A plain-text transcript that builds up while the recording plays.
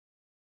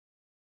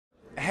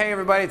Hey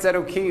everybody, it's Ed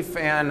O'Keefe,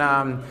 and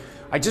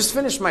I just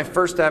finished my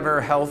first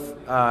ever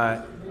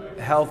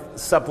health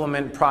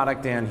supplement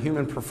product and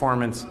human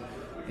performance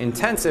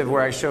intensive,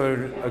 where I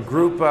showed a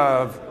group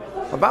of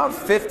about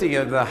 50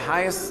 of the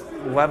highest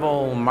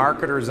level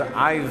marketers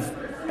I've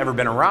ever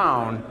been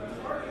around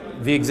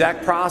the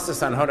exact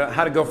process on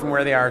how to go from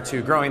where they are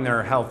to growing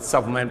their health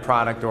supplement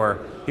product or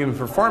human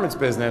performance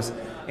business.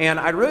 And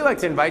I'd really like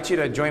to invite you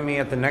to join me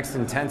at the next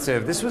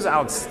intensive. This was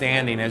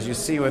outstanding, as you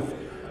see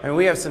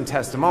we have some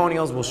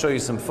testimonials, we'll show you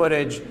some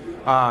footage.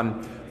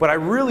 But I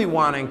really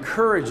want to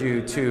encourage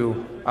you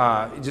to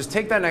just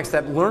take that next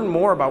step, learn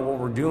more about what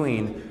we're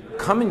doing.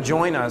 Come and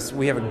join us.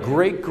 We have a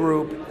great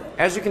group.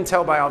 As you can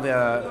tell by all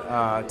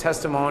the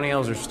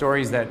testimonials or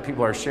stories that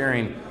people are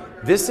sharing,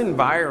 this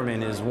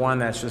environment is one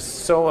that's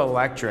just so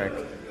electric,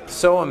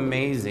 so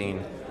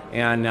amazing.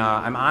 And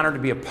I'm honored to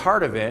be a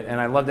part of it,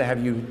 and I'd love to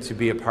have you to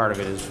be a part of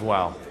it as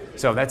well.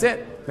 So that's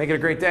it. Make it a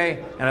great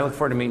day, and I look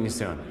forward to meeting you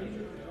soon.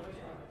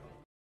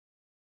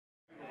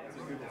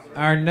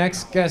 Our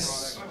next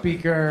guest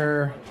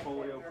speaker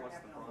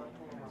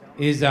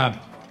is Jeff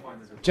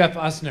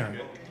Usner.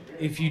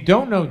 If you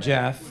don't know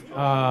Jeff,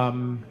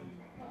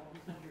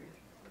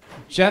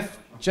 Jeff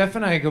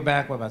and I go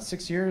back, what, about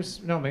 6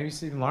 years? No, maybe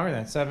it's even longer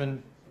than that.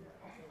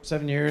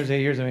 7 years, 8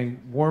 years. I mean,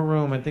 War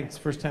Room, I think it's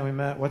the first time we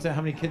met. What's that?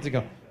 How many kids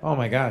ago? Oh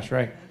my gosh,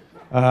 right.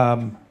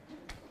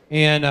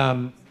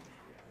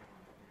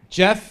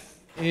 Jeff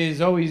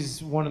is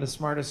always one of the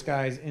smartest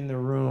guys in the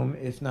room,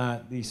 if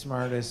not the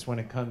smartest when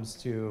it comes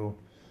to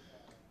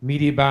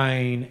media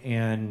buying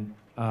and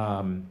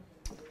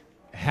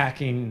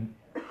hacking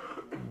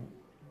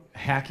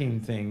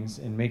things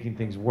and making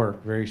things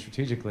work very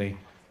strategically.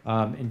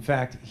 In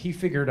fact, he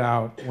figured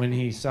out when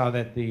he saw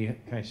that the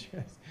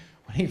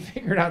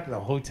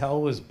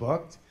hotel was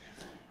booked,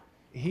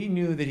 he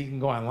knew that he can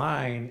go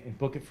online and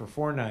book it for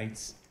 4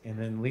 nights and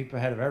then leap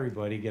ahead of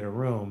everybody, get a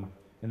room,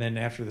 and then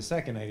after the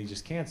second night, he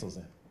just cancels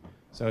it.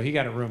 So he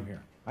got a room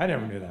here. I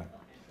never knew that.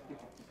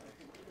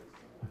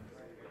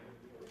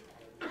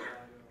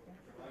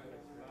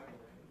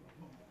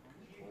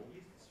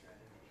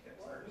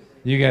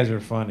 You guys are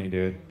funny,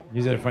 dude.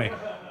 You guys are funny.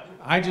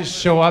 I just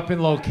show up in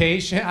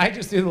location. I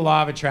just do the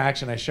law of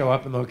attraction. I show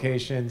up in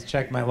locations,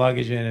 check my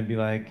luggage in, and be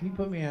like, can you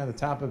put me at the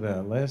top of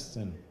the list?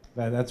 And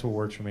that's what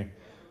works for me.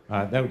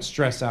 That would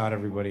stress out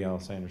everybody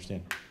else, I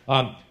understand.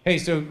 Hey,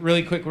 so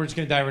really quick, we're just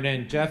going to dive right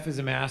in. Jeff is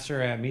a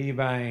master at media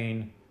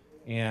buying.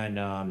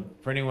 And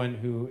for anyone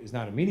who is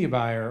not a media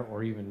buyer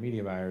or even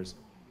media buyers,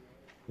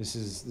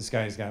 this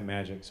guy's got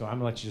magic. So I'm going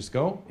to let you just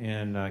go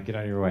and get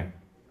out of your way.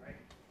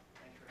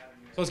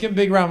 So let's give him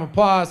a big round of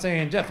applause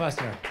saying Jeff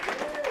Usner.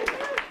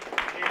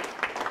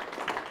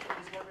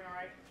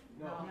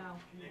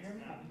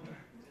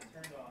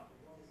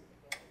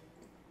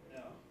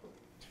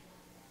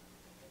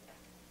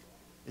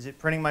 Is it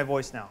printing my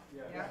voice now?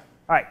 Yeah.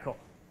 All right, cool.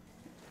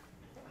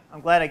 I'm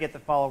glad I get to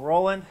follow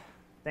Roland.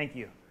 Thank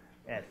you,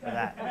 Ed, for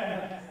that.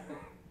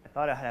 I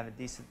thought I'd have a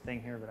decent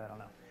thing here, but I don't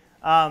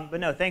know.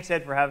 But no, thanks,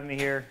 Ed, for having me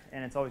here.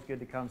 And it's always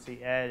good to come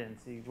see Ed and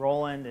see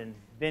Roland and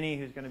Vinny,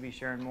 who's going to be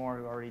sharing more,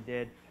 who already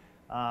did.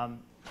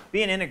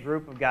 Being in a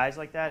group of guys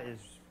like that is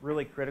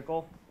really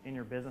critical in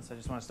your business. I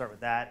just want to start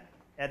with that.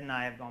 Ed and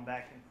I have gone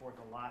back and forth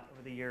a lot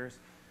over the years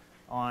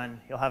on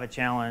he'll have a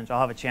challenge,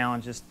 I'll have a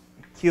challenge, just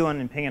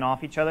queuing and pinging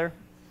off each other.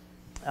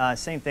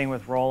 Same thing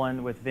with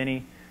Roland, with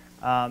Vinny.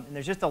 And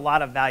there's just a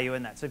lot of value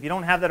in that. So if you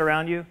don't have that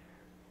around you,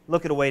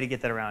 look at a way to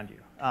get that around you.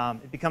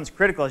 It becomes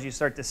critical as you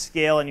start to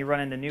scale and you run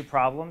into new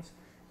problems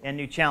and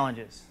new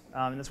challenges.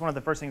 And that's one of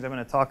the first things I'm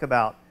going to talk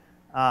about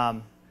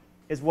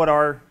is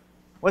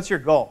what's your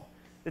goal?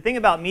 The thing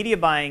about media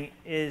buying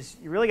is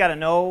you really got to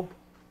know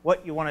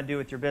what you want to do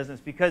with your business,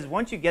 because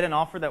once you get an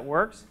offer that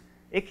works,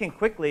 it can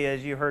quickly,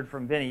 as you heard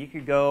from Vinny,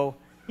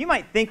 you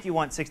might think you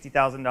want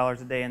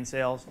 $60,000 a day in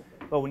sales,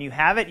 but when you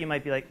have it, you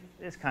might be like,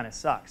 this kind of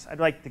sucks. I'd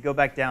like to go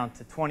back down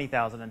to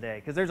 $20,000 a day,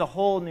 because there's a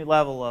whole new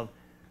level of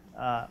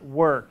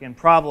work and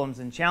problems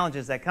and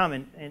challenges that come.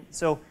 And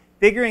so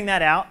figuring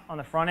that out on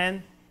the front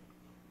end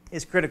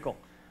is critical,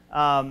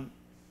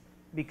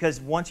 because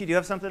once you do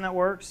have something that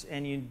works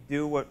and you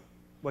do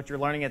what you're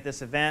learning at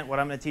this event, what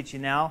I'm going to teach you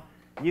now,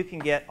 you can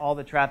get all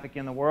the traffic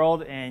in the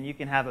world, and you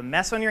can have a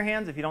mess on your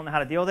hands if you don't know how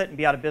to deal with it and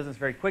be out of business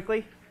very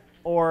quickly,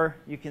 or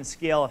you can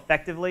scale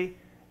effectively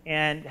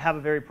and have a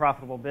very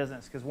profitable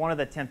business. Because one of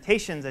the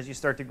temptations as you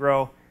start to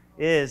grow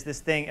is this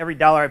thing, every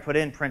dollar I put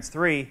in prints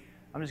 3,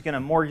 I'm just going to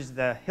mortgage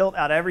the hilt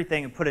out of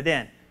everything and put it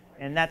in.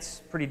 And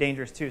that's pretty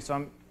dangerous too.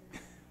 So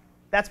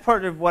that's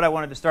part of what I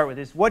wanted to start with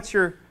is what's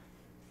your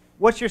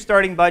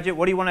starting budget?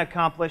 What do you want to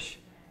accomplish?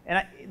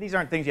 And these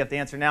aren't things you have to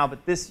answer now, but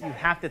you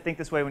have to think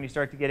this way when you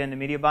start to get into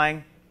media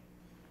buying.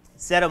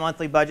 Set a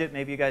monthly budget.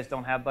 Maybe you guys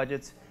don't have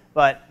budgets,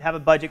 but have a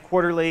budget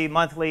quarterly,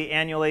 monthly,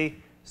 annually.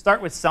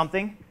 Start with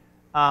something.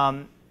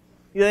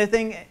 The other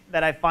thing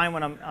that I find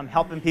when I'm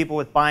helping people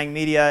with buying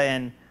media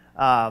and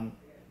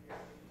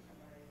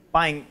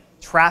buying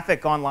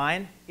traffic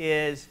online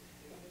is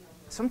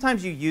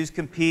sometimes you use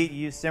Compete,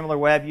 you use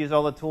SimilarWeb, you use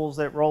all the tools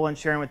that Roland's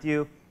sharing with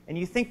you, and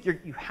you think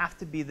you have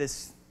to be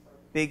this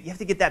big, you have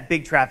to get that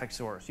big traffic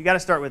source. You got to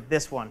start with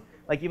this one.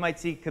 Like you might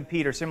see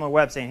Compete or similar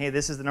web saying, hey,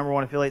 this is the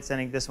 #1 affiliate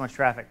sending this much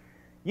traffic.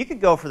 You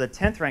could go for the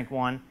 10th ranked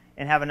one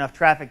and have enough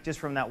traffic just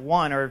from that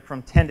one, or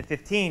from 10 to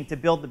 15 to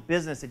build the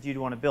business that you'd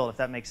want to build, if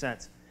that makes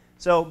sense.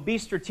 So be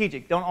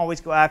strategic. Don't always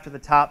go after the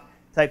top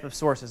type of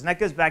sources. And that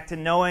goes back to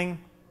knowing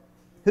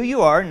who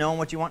you are, knowing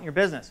what you want in your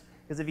business.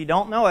 Because if you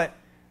don't know it,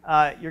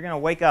 you're going to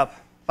wake up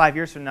 5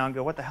 years from now and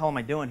go, what the hell am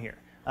I doing here?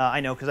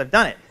 I know because I've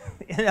done it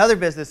in other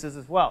businesses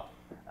as well.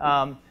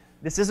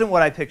 This isn't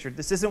what I pictured.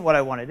 This isn't what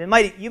I wanted.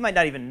 You might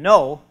not even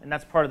know, and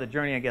that's part of the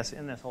journey, I guess,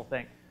 in this whole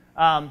thing.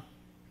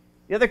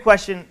 The other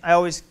question I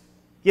always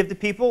give to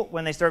people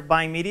when they start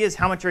buying media is,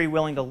 how much are you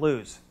willing to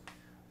lose?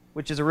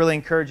 Which is a really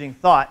encouraging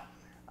thought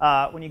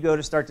when you go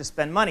to start to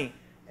spend money.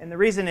 And the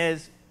reason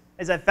is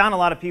I've found a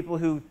lot of people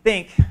who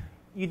think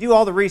you do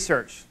all the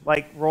research,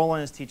 like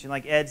Roland is teaching,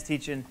 like Ed's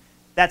teaching.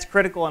 That's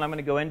critical, and I'm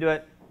going to go into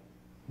it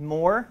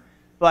more.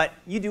 But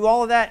you do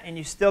all of that, and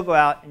you still go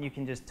out and you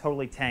can just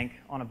totally tank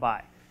on a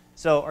buy.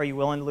 So are you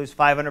willing to lose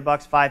 $500,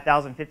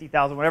 $5,000,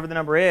 $50,000, whatever the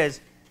number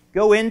is?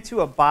 Go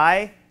into a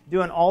buy,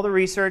 doing all the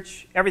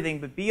research, everything,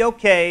 but be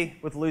okay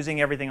with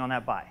losing everything on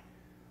that buy.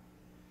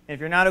 And if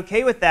you're not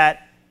okay with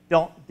that,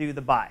 don't do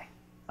the buy,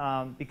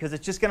 because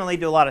it's just going to lead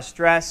to a lot of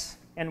stress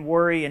and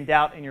worry and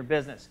doubt in your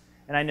business.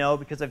 And I know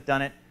because I've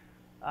done it.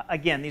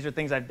 Again, these are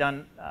things I've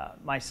done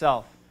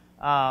myself.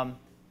 The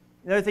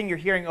other thing you're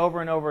hearing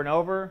over and over and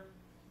over,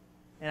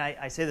 and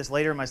I say this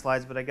later in my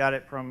slides, but I got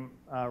it from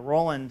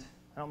Roland.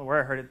 I don't know where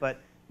I heard it,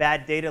 but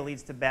bad data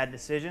leads to bad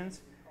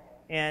decisions.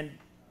 And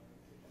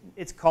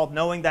it's called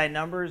knowing thy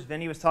numbers.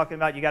 Vinny was talking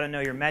about you got to know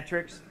your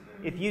metrics.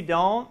 If you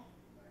don't,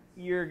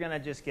 you're going to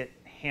just get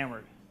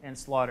hammered and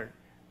slaughtered.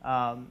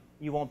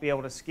 You won't be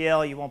able to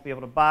scale. You won't be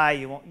able to buy.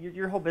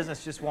 Your whole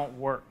business just won't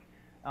work.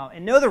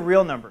 And know the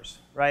real numbers,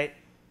 right?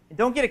 And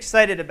don't get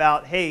excited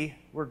about, hey,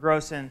 we're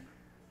grossing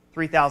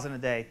 $3,000 a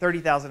day,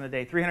 $30,000 a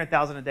day,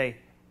 $300,000 a day.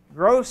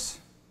 Gross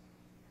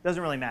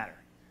doesn't really matter.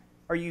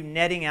 Are you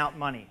netting out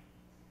money?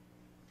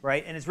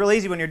 Right? And it's real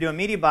easy when you're doing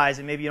media buys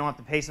and maybe you don't have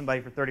to pay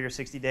somebody for 30 or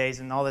 60 days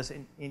and all this.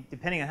 And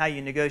depending on how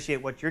you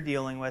negotiate what you're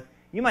dealing with,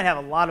 you might have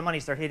a lot of money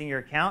start hitting your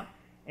account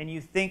and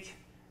you think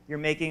you're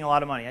making a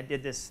lot of money. I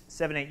did this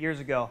 7, 8 years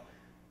ago.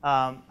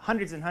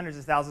 Hundreds and hundreds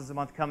of thousands a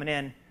month coming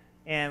in.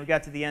 And we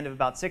got to the end of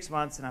about 6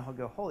 months and I would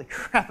go, holy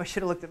crap, I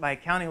should have looked at my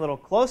accounting a little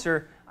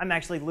closer. I'm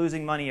actually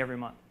losing money every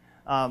month.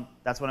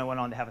 That's when I went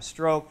on to have a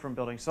stroke from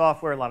building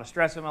software, a lot of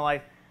stress in my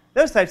life,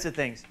 those types of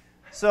things.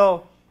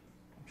 So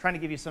I'm trying to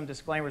give you some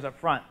disclaimers up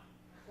front.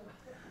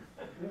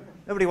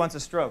 Nobody wants a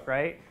stroke,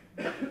 right?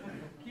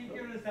 Keep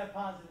giving us that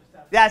positive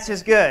stuff. That's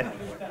just good.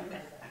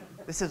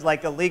 This is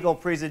like a legal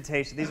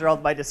presentation. These are all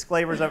my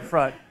disclaimers up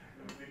front.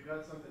 We've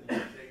got something you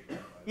can take.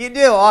 You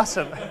do?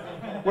 Awesome.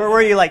 Where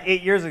were you like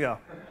 8 years ago?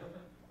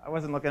 I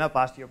wasn't looking up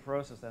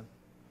osteoporosis then.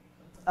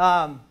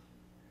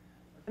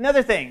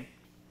 Another thing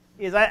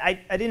is I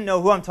didn't know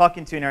who I'm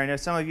talking to now. I know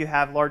some of you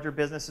have larger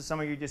businesses. Some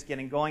of you are just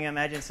getting going. I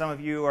imagine some of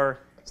you are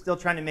still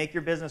trying to make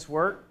your business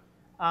work.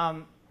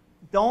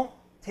 Don't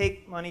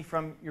take money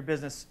from your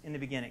business in the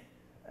beginning.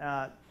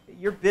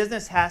 Your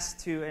business has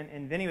to,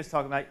 and Vinny was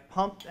talking about,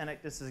 pump, and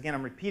this is, again,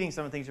 I'm repeating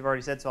some of the things you've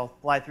already said, so I'll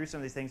fly through some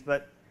of these things,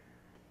 but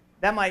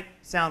that might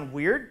sound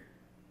weird,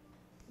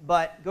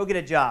 but go get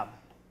a job.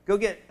 Go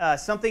get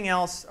something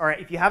else, or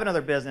if you have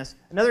another business,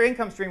 another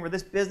income stream where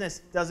this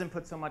business doesn't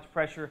put so much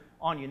pressure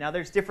on you. Now,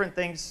 there's different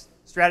things,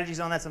 strategies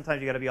on that. Sometimes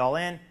you got to be all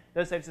in,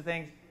 those types of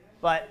things,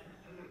 but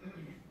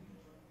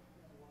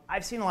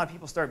I've seen a lot of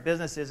people start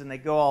businesses and they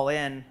go all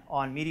in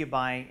on media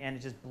buying and it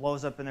just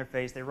blows up in their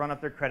face. They run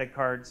up their credit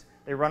cards.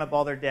 They run up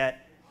all their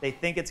debt. They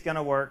think it's going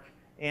to work,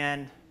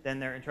 and then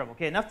they're in trouble.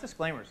 Okay, enough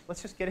disclaimers.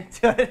 Let's just get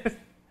into it.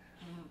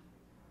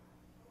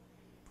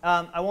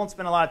 I won't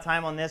spend a lot of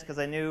time on this because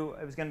I knew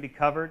it was going to be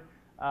covered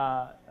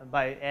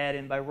by Ed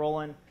and by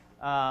Roland.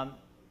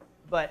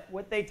 But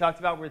what they talked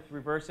about with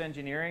reverse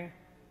engineering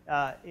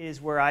is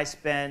where I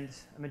spend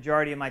a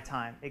majority of my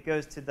time. It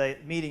goes to the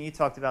meeting you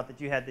talked about that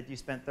you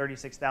spent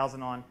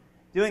 $36,000 on,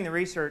 doing the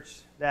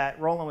research that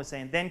Roland was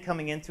saying, then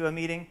coming into a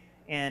meeting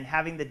and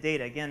having the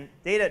data. Again,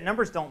 data,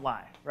 numbers don't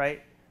lie,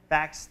 right?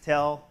 Facts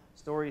tell,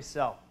 stories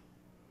sell.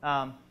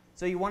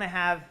 So you want to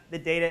have the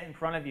data in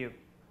front of you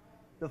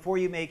before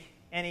you make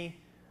any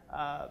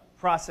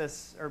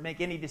process or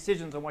make any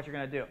decisions on what you're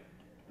going to do.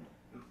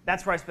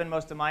 That's where I spend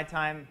most of my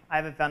time. I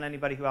haven't found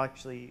anybody who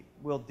actually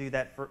will do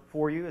that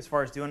for you as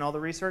far as doing all the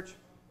research.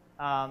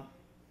 And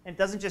it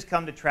doesn't just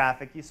come to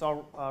traffic. You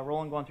saw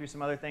Roland going through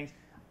some other things.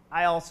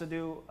 I also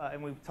do,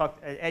 and we've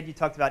talked, Ed, you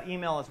talked about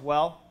email as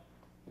well.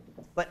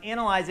 But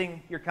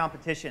analyzing your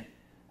competition.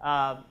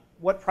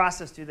 What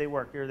process do they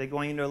work? Are they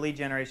going into a lead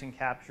generation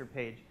capture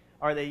page?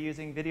 Are they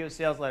using video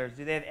sales letters?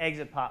 Do they have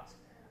exit pops?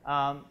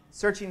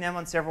 Searching them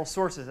on several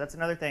sources. That's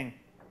another thing.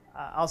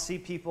 I'll see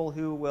people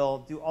who will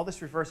do all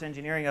this reverse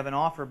engineering of an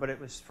offer, but it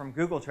was from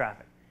Google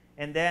traffic.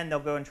 And then they'll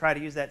go and try to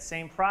use that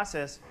same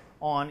process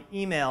on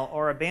email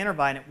or a banner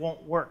buy, and it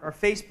won't work, or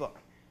Facebook,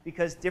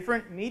 because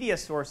different media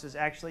sources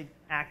actually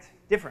act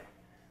different.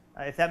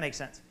 if that makes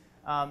sense.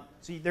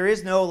 So there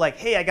is no like,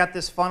 hey, I got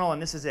this funnel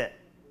and this is it.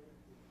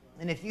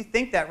 And if you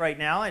think that right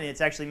now and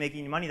it's actually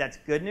making you money, that's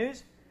good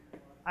news.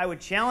 I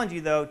would challenge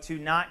you, though, to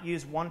not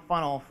use one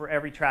funnel for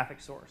every traffic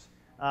source.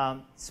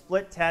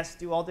 Split test,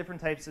 do all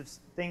different types of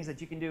things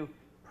that you can do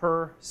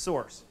per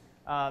source.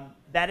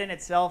 That in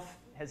itself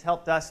has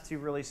helped us to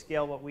really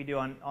scale what we do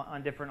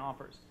on different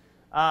offers.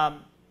 I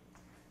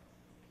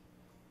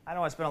don't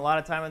want to spend a lot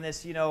of time on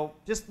this. You know,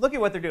 just look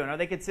at what they're doing. Are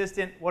they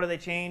consistent? What do they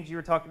change? You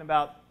were talking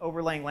about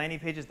overlaying landing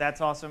pages.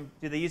 That's awesome.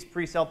 Do they use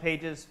pre-sale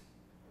pages?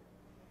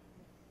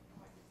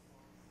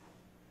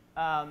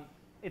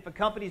 If a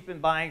company's been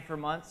buying for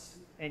months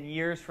and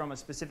years from a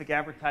specific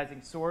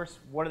advertising source,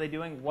 what are they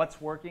doing? What's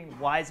working?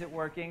 Why is it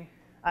working?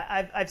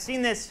 I've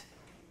seen this,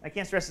 I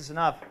can't stress this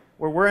enough,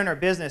 where we're in our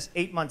business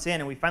 8 months in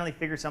and we finally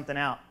figure something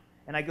out.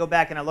 And I go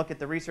back and I look at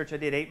the research I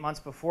did 8 months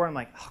before, and I'm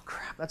like, oh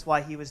crap, that's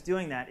why he was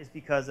doing that, is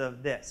because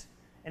of this.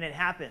 And it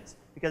happens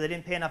because I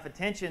didn't pay enough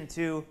attention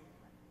to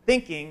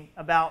thinking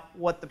about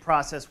what the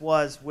process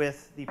was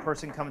with the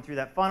person coming through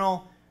that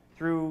funnel,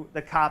 through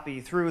the copy,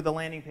 through the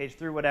landing page,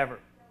 through whatever.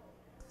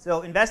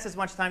 So invest as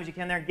much time as you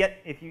can there.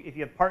 If you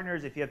have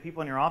partners, if you have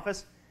people in your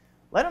office,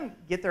 let them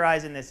get their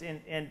eyes in this.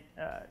 I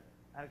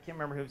can't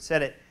remember who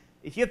said it.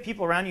 If you have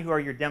people around you who are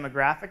your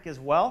demographic as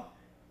well,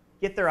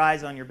 get their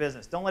eyes on your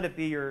business. Don't let it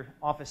be your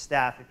office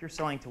staff. If you're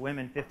selling to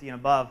women 50 and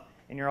above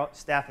and your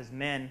staff is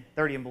men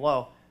 30 and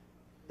below,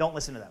 don't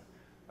listen to them.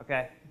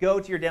 Okay? Go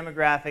to your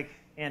demographic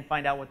and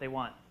find out what they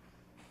want.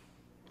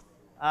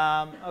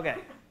 Okay.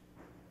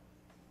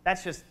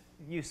 That's just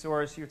view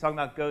source. You were talking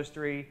about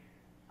ghostery.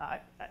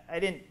 I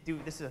didn't do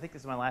this. I think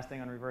this is my last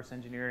thing on reverse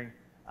engineering.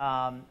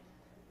 A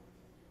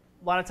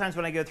lot of times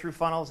when I go through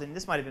funnels, and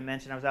this might have been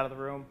mentioned, I was out of the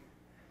room,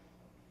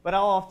 but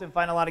I'll often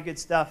find a lot of good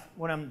stuff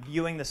when I'm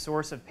viewing the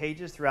source of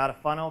pages throughout a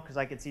funnel, because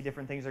I can see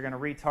different things they're going to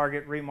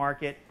retarget,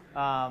 remarket.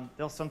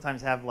 They'll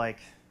sometimes have like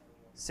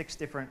 6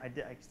 different.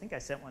 I think I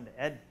sent one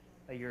to Ed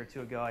a year or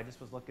 2 ago. I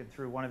just was looking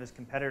through one of his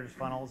competitors'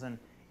 funnels, and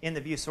in the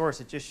view source,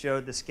 it just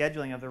showed the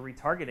scheduling of their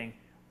retargeting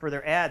for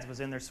their ads was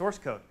in their source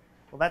code.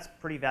 Well, that's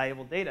pretty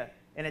valuable data.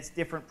 And it's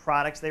different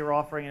products they were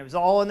offering. And it was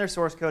all in their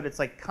source code. It's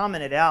like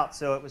commented out,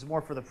 so it was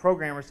more for the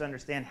programmers to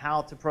understand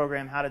how to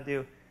program, how to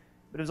do.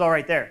 But it was all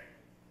right there.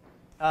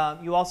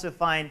 You also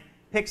find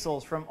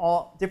pixels from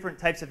all different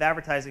types of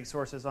advertising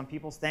sources on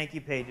people's thank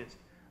you pages.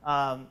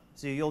 So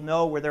you'll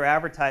know where they're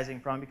advertising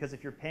from, because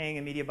if you're paying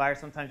a media buyer,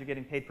 sometimes you're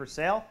getting paid per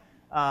sale.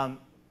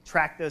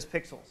 Track those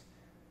pixels.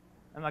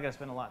 I'm not going to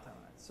spend a lot of time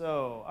on that.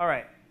 So, all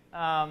right.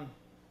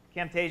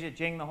 Camtasia,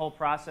 Jing, the whole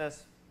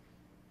process.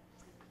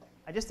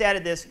 I just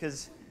added this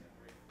because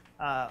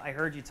I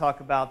heard you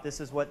talk about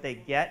this is what they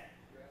get,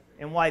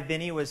 and why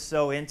Vinny was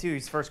so into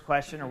his first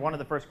question, or one of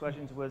the first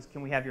questions was,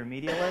 can we have your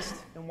media list?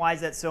 And why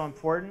is that so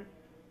important?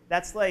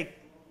 That's like,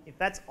 if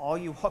that's all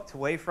you walked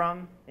away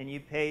from and you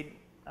paid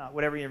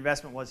whatever your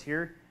investment was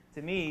here,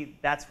 to me,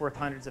 that's worth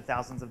hundreds of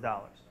thousands of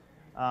dollars.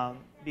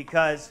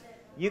 Because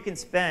you can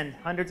spend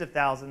hundreds of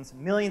thousands,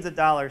 millions of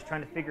dollars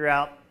trying to figure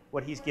out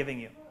what he's giving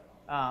you,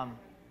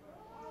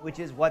 which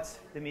is what's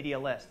the media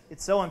list.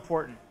 It's so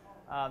important.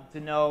 To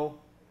know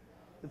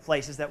the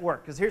places that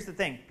work. Because here's the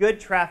thing, good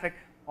traffic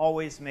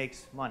always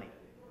makes money.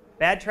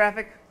 Bad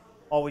traffic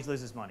always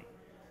loses money.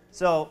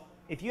 So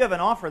if you have an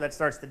offer that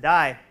starts to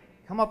die,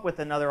 come up with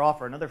another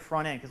offer, another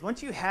front end. Because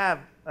once you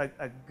have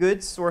a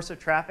good source of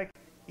traffic,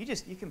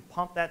 you can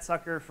pump that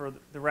sucker for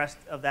the rest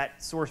of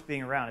that source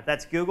being around. If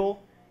that's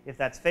Google, if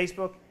that's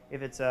Facebook,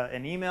 if it's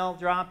an email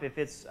drop, if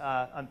it's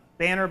a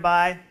banner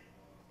buy,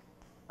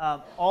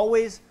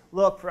 always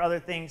look for other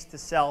things to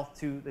sell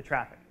to the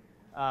traffic.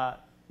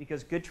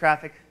 Because good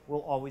traffic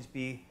will always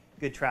be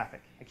good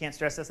traffic. I can't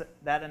stress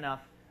that enough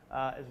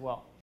as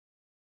well.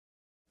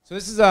 So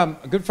this is a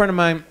good friend of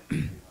mine,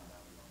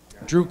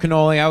 Drew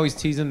Canoli. I always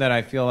tease him that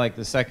I feel like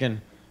the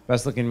second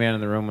best looking man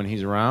in the room when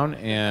he's around.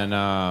 And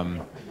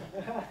why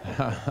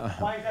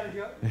is that a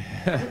joke?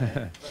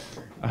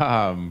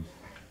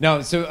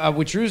 no, so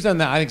what Drew's done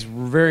that I think is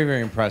very,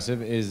 very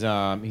impressive is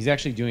he's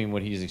actually doing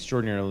what he's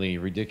extraordinarily,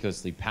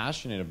 ridiculously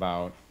passionate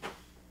about.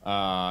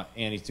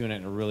 And he's doing it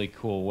in a really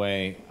cool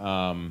way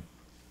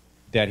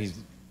that he's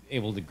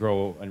able to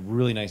grow a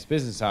really nice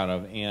business out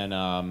of. And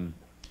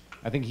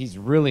I think he's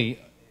really,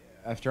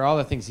 after all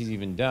the things he's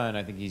even done,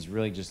 I think he's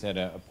really just at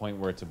a point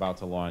where it's about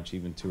to launch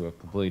even to a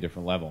completely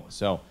different level.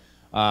 So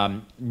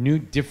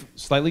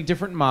slightly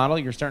different model.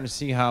 You're starting to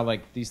see how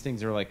like these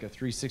things are like a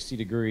 360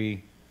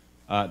 degree.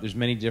 There's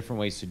many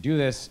different ways to do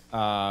this.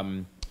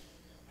 And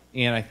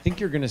I think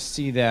you're going to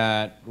see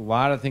that a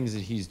lot of things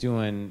that he's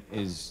doing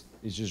is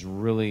just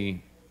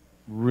really,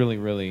 really,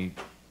 really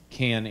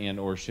can and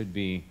or should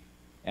be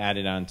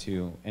added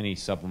onto any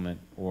supplement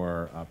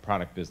or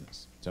product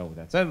business. So with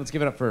that said, let's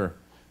give it up for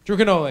Drew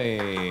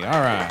Canoli.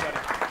 All right.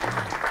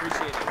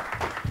 Appreciate it.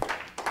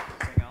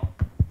 Hang on.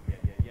 Yeah.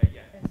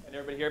 Can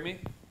everybody hear me?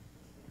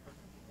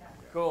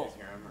 Cool.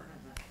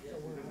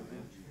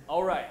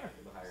 All right. A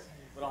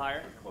little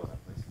higher. Close up,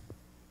 please.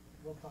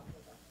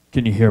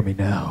 Can you hear me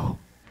now?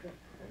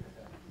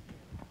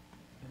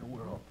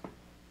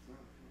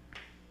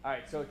 All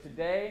right, so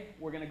today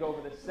we're going to go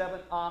over the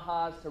 7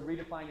 ahas to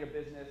redefine your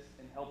business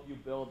and help you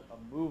build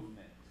a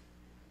movement,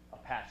 a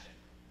passion.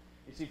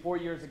 You see, 4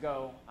 years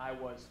ago, I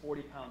was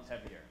 40 pounds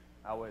heavier.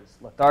 I was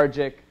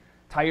lethargic,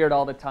 tired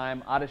all the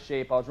time, out of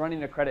shape. I was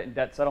running a credit and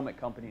debt settlement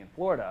company in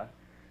Florida,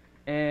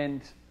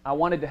 and I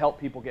wanted to help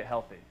people get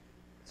healthy.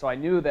 So I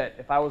knew that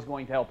if I was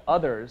going to help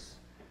others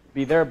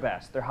be their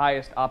best, their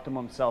highest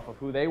optimum self of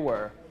who they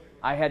were,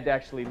 I had to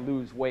actually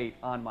lose weight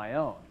on my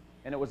own.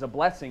 And it was a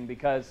blessing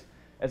because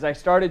as I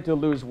started to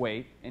lose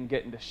weight and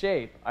get into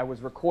shape, I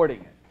was recording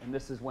it. And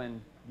this is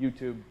when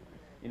YouTube,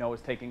 was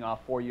taking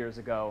off 4 years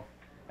ago.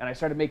 And I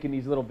started making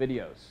these little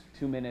videos,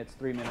 2 minutes,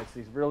 3 minutes,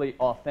 these really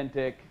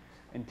authentic,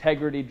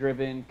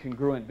 integrity-driven,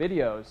 congruent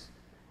videos.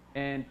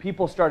 And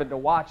people started to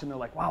watch, and they're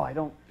like, wow, I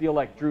don't feel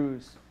like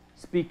Drew's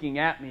speaking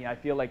at me. I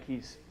feel like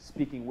he's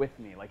speaking with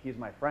me, like he's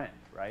my friend,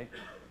 right?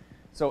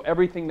 So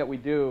everything that we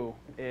do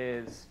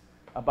is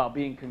about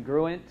being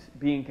congruent,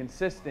 being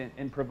consistent,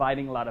 and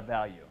providing a lot of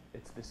value.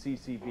 It's the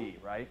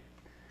CCV, right?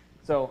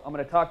 So I'm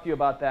going to talk to you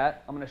about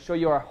that. I'm going to show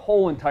you our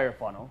whole entire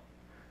funnel.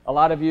 A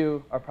lot of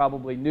you are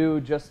probably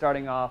new, just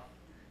starting off.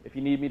 If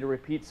you need me to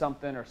repeat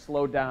something or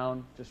slow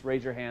down, just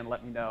raise your hand,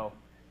 let me know,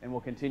 and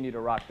we'll continue to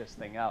rock this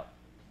thing out.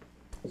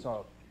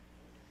 So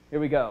here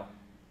we go.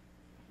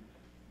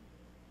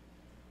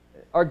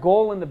 Our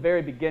goal in the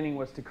very beginning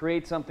was to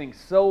create something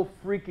so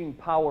freaking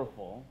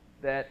powerful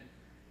that,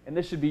 and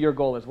this should be your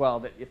goal as well,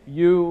 that if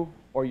you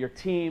or your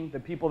team, the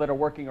people that are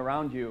working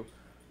around you,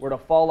 were to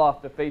fall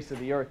off the face of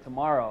the earth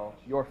tomorrow,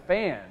 your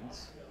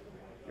fans,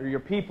 or your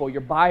people,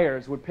 your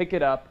buyers, would pick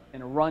it up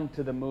and run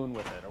to the moon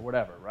with it or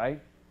whatever, right?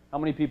 How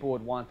many people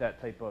would want that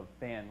type of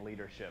fan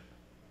leadership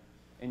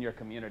in your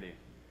community?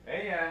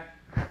 Hey,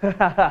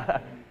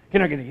 yeah.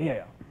 You're not gonna,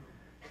 yeah.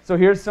 So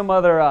here's some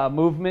other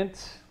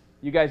movement.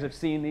 You guys have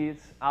seen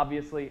these,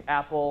 obviously.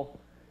 Apple,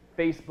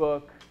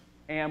 Facebook,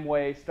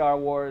 Amway, Star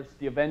Wars,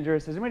 the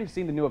Avengers. Has anybody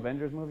seen the new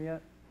Avengers movie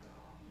yet?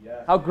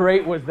 Yes. How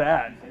great was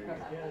that?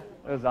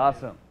 It was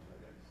awesome.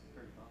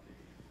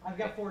 I've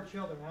got 4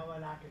 children. How am I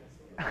not going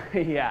to see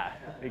it? Yeah,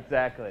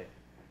 exactly.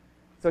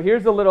 So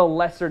here's a little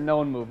lesser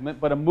known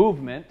movement, but a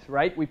movement,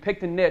 right? We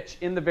picked a niche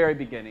in the very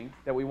beginning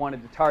that we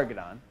wanted to target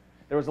on.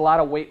 There was a lot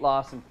of weight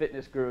loss and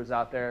fitness gurus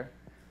out there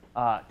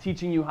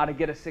teaching you how to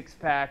get a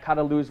six-pack, how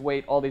to lose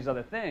weight, all these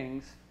other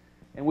things,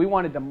 and we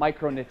wanted to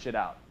micro-niche it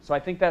out. So I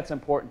think that's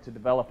important to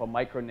develop a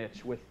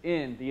micro-niche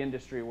within the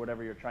industry or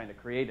whatever you're trying to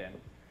create in.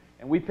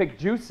 And we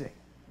picked juicing.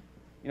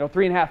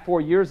 3.5, 4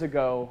 years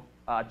ago,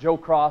 Joe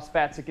Cross,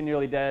 Fat, Sick, and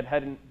Nearly Dead,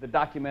 the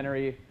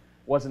documentary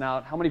wasn't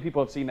out. How many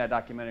people have seen that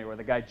documentary where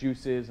the guy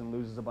juices and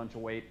loses a bunch of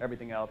weight,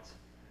 everything else?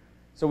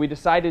 So we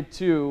decided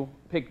to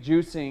pick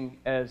juicing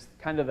as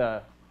kind of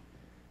the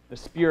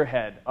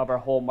spearhead of our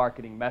whole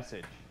marketing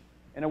message.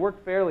 And it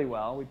worked fairly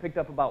well. We picked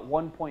up about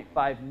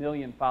 1.5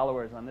 million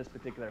followers on this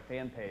particular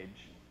fan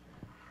page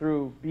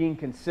through being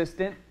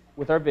consistent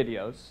with our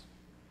videos,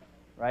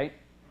 right?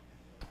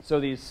 So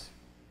these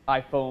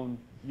iPhone,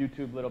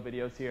 YouTube little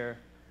videos here.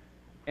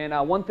 And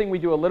one thing we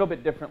do a little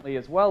bit differently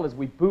as well is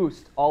we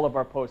boost all of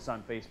our posts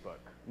on Facebook.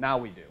 Now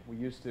we do. We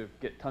used to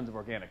get tons of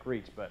organic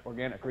reach, but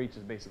organic reach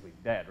is basically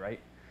dead, right?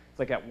 It's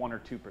like at 1 or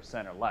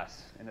 2% or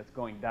less, and it's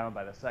going down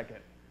by the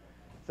second.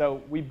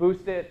 So we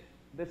boost it.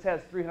 This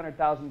has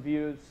 300,000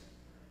 views.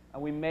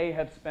 And we may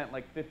have spent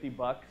like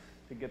 $50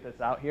 to get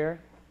this out here.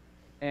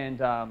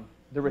 And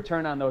the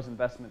return on those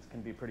investments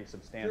can be pretty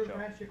substantial.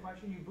 Can I ask you a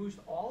question? You boost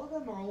all of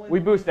them or only? We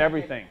boost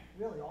everything.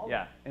 Really, all of them?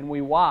 Yeah, and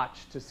we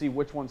watch to see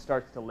which one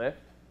starts to lift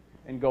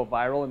and go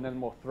viral, and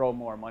then we'll throw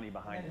more money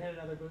behind And it. hit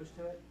another boost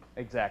to it?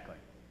 Exactly.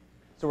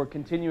 So we're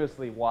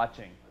continuously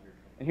watching.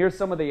 And here's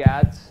some of the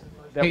ads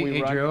that we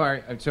Hey, run.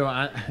 Drew,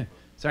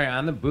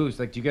 on the boost,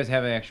 like, do you guys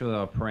have an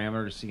actual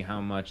parameter to see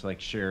how much,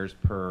 like, shares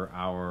per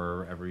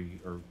hour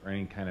or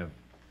any kind of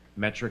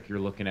metric you're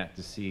looking at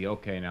to see,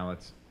 okay, now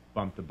let's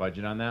bump the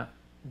budget on that?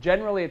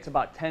 Generally, it's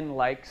about 10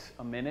 likes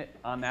a minute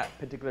on that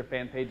particular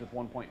fan page with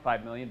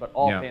 1.5 million, but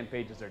all fan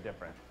pages are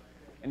different.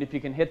 And if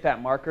you can hit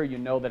that marker, you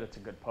know that it's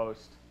a good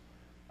post.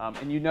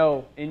 And you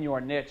know in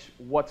your niche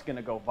what's going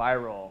to go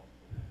viral.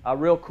 A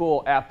real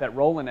cool app that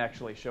Roland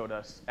actually showed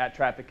us at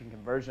Traffic and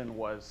Conversion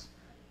was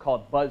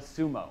called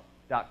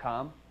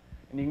buzzsumo.com.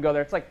 And you can go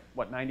there. It's like,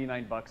 what,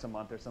 $99 a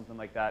month or something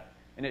like that.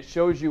 And it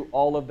shows you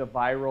all of the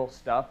viral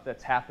stuff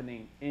that's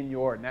happening in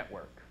your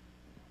network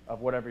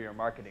of whatever you're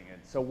marketing in.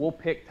 So we'll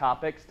pick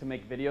topics to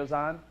make videos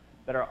on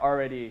that are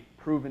already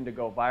proven to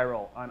go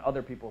viral on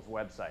other people's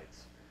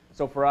websites.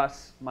 So for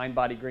us, Mind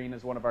Body Green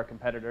is one of our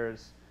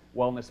competitors,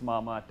 Wellness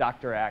Mama,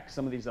 Dr. Axe,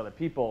 some of these other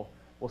people.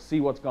 We'll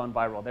see what's gone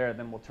viral there,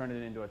 then we'll turn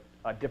it into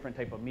a different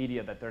type of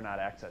media that they're not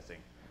accessing,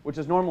 which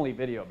is normally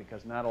video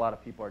because not a lot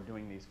of people are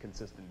doing these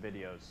consistent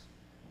videos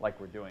like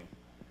we're doing.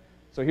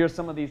 So here's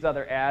some of these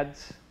other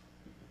ads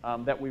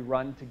that we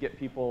run to get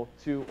people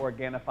to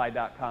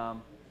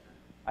Organifi.com.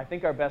 I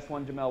think our best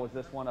one, Jamel, was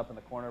this one up in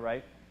the corner,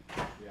 right?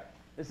 Yeah.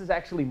 This is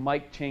actually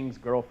Mike Ching's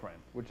girlfriend,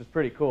 which is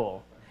pretty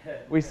cool.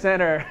 We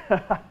sent her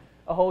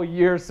a whole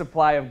year's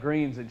supply of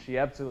greens, and she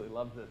absolutely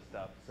loves this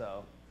stuff.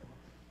 So,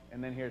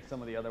 and then here's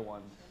some of the other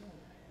ones.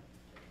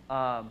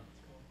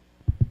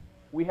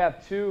 We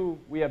have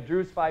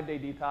Drew's 5-day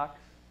detox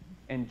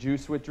and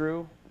Juice with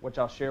Drew, which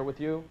I'll share with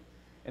you.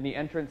 And the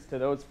entrance to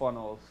those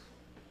funnels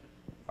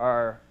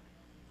are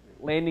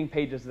landing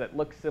pages that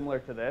look similar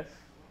to this,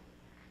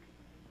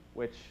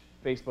 which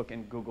Facebook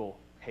and Google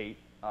hate,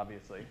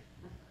 obviously.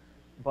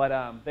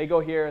 But they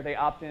go here, they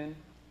opt in.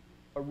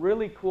 A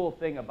really cool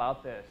thing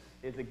about this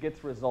is it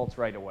gets results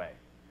right away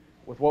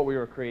with what we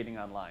were creating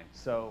online.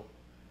 So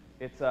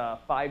it's a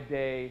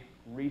 5-day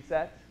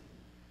reset.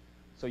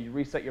 So you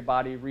reset your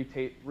body,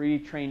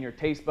 retrain your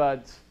taste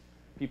buds.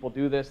 People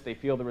do this, they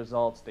feel the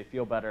results, they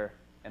feel better,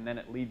 and then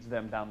it leads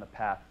them down the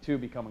path to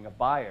becoming a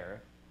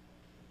buyer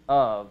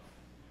of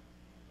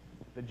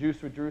the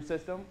Juice with Drew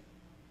system,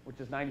 which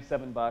is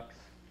 $97.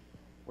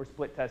 We're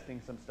split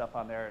testing some stuff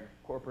on there and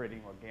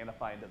incorporating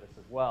Organifi into this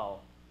as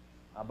well.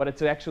 But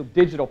it's an actual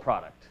digital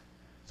product.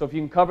 So if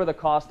you can cover the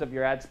cost of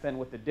your ad spend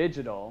with the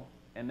digital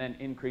and then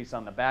increase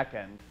on the back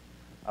end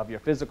of your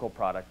physical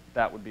product,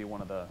 that would be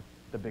one of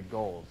the big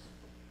goals.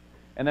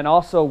 And then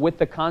also with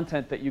the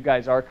content that you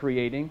guys are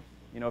creating,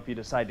 if you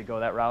decide to go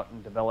that route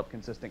and develop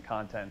consistent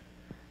content,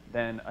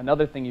 then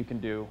another thing you can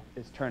do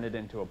is turn it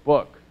into a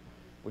book,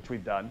 which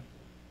we've done.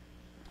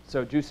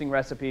 So juicing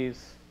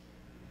recipes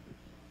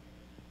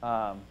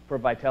for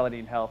vitality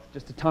and health,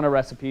 just a ton of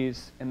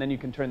recipes, and then you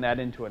can turn that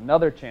into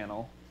another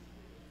channel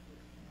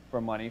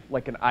for money,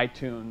 like an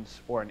iTunes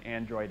or an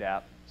Android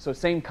app. So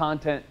same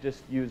content,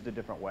 just used a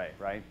different way,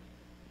 right?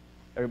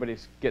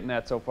 Everybody's getting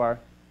that so far?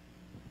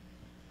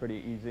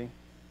 Pretty easy.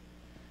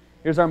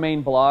 Here's our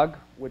main blog,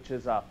 which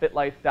is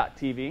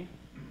fitlife.tv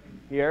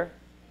here.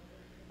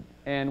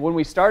 And when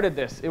we started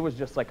this, it was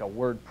just like a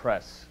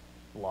WordPress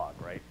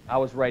blog, right? I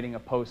was writing a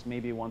post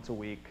maybe once a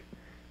week,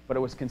 but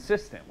it was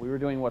consistent. We were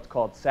doing what's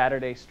called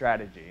Saturday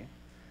strategy.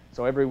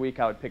 So every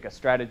week I would pick a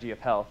strategy of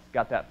health.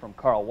 Got that from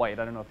Carl White.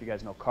 I don't know if you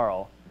guys know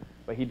Carl,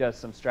 but he does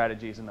some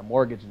strategies in the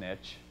mortgage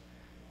niche.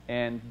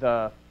 And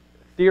the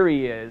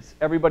theory is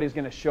everybody's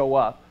going to show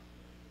up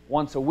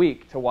once a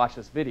week to watch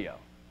this video.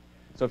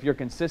 So if you're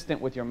consistent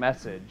with your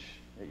message,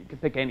 you can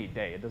pick any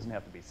day. It doesn't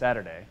have to be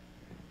Saturday.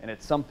 And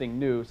it's something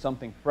new,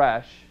 something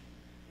fresh,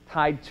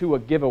 tied to a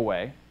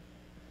giveaway,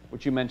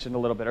 which you mentioned a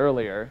little bit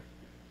earlier.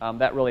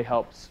 That really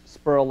helps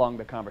spur along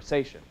the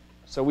conversation.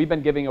 So we've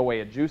been giving away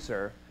a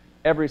juicer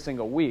every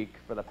single week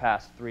for the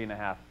past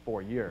 3.5,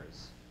 4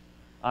 years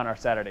on our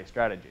Saturday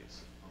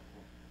strategies.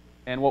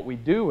 And what we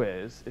do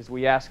is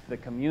we ask the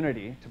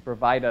community to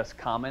provide us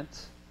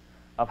comments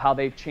of how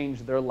they've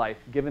changed their life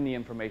given the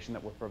information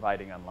that we're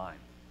providing online.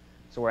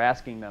 So we're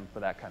asking them for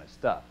that kind of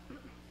stuff.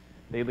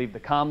 They leave the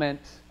comment,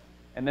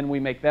 and then we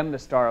make them the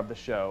star of the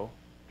show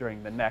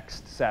during the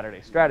next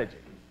Saturday strategy.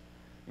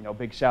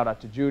 Big shout out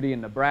to Judy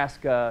in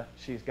Nebraska.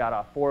 She's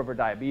got 4 of her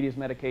diabetes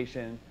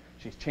medication.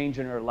 She's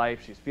changing her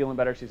life. She's feeling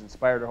better. She's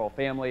inspired her whole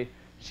family.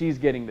 She's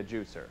getting the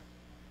juicer.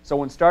 So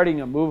when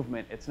starting a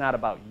movement, it's not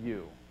about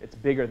you. It's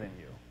bigger than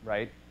you,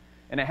 right?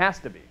 And it has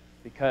to be,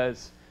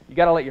 because you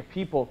got to let your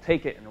people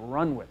take it and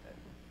run with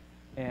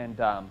it. And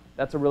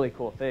that's a really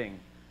cool thing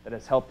that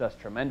has helped us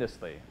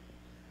tremendously.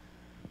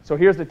 So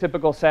here's the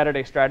typical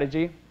Saturday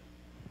strategy.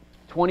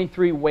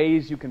 23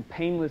 ways you can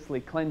painlessly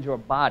cleanse your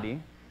body,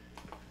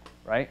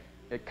 right?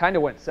 It kind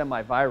of went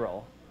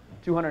semi-viral.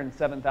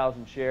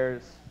 207,000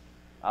 shares,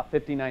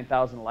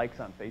 59,000 likes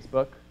on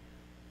Facebook.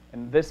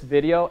 And this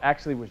video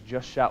actually was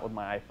just shot with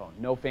my iPhone.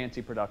 No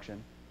fancy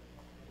production.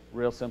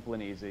 Real simple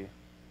and easy.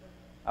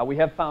 We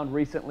have found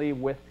recently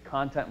with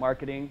content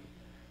marketing,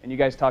 and you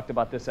guys talked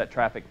about this at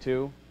Traffic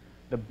too,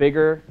 the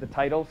bigger the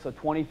title, so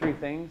 23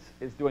 things,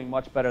 is doing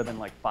much better than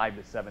like 5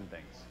 to 7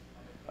 things.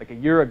 Like a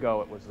year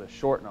ago, it was the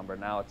short number.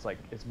 Now it's like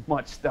as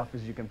much stuff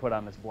as you can put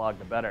on this blog,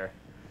 the better.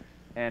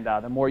 And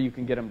the more you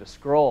can get them to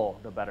scroll,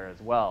 the better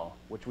as well,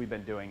 which we've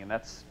been doing, and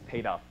that's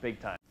paid off big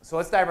time. So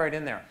let's dive right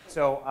in there.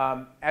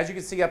 So as you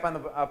can see up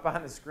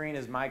on the screen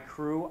is my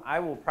crew. I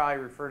will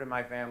probably refer to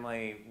my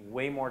family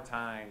way more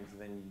times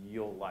than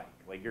you'll like.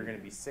 Like you're going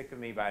to be sick of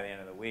me by the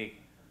end of the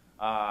week.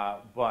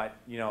 But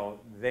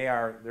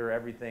they're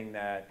everything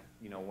that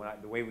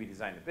the way we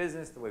design the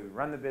business, the way we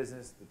run the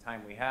business, the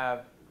time we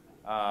have.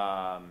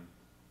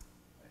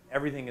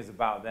 Everything is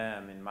about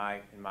them in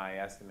my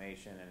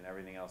estimation, and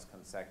everything else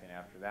comes second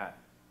after that.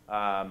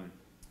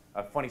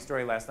 A funny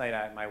story, last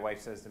night my wife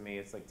says to me,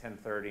 it's like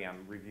 10:30,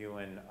 I'm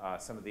reviewing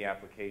some of the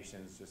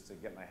applications just to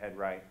get my head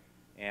right,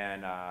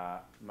 and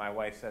my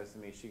wife says to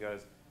me, she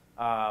goes,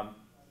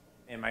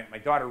 and my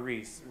daughter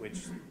Reese,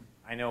 which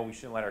I know we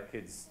shouldn't let our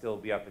kids still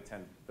be up at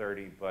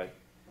 10:30, but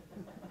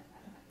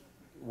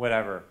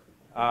whatever.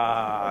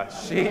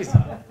 She's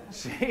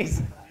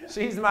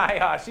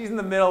in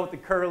the middle with the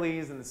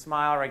curlies and the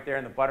smile right there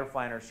and the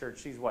butterfly in her shirt.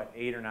 She's what,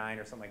 8 or 9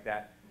 or something like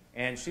that,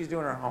 and she's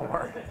doing her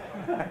homework.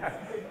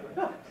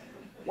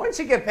 Once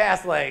you get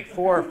past like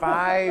 4 or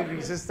 5,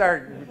 you just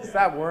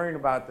stop worrying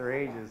about their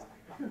ages.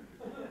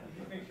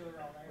 Make sure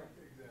they're all there.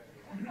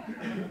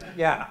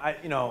 Yeah,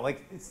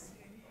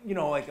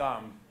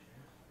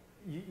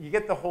 you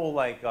get the whole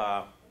like.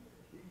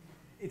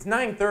 it's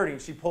 9:30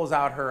 and she pulls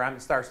out her I'm the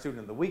star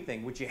student of the week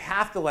thing, which you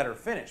have to let her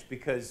finish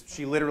because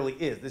she literally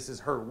is. This is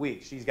her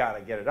week. She's got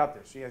to get it up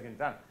there. She hasn't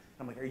done it.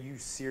 I'm like, are you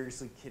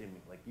seriously kidding me?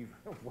 Like,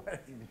 what have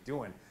you been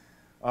doing?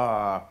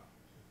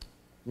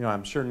 You know,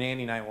 I'm sure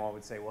Nanny 911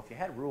 would say, well, if you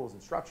had rules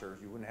and structures,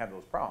 you wouldn't have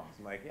those problems.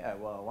 I'm like, yeah,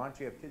 well, why don't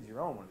you have kids of your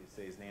own one of these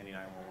days, Nanny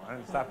 911,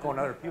 and stop going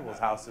to other people's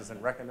houses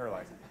and wrecking their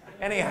lives.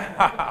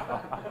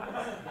 Anyhow,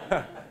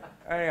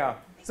 anyhow,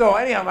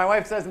 my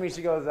wife says to me,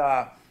 she goes, do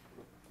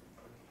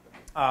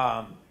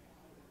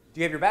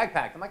you have your bag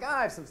packed? I'm like,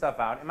 I have some stuff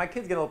out. And my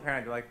kids get a little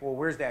paranoid. They're like, well,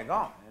 where's Dad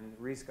going? And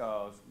Reese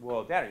goes,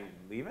 well, Dad, are you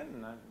leaving?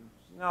 And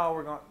no,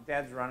 we're going.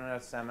 Dad's running a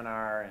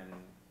seminar, and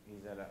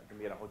he's going to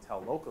be at a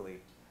hotel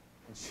locally.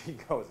 And she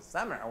goes, a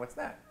seminar? What's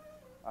that?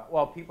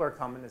 Well, people are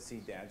coming to see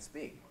Dad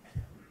speak.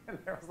 And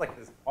there was like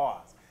this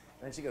pause.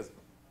 And then she goes,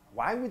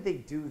 why would they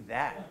do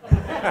that?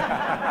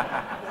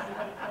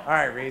 All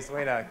right, Reese,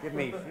 way to give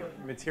me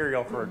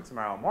material for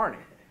tomorrow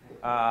morning.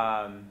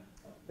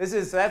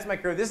 So that's my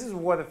crew. This is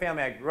what the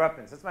family I grew up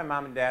in. So that's my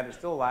mom and dad. They're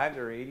still alive.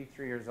 They're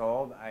 83 years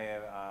old. I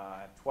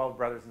have 12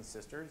 brothers and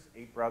sisters,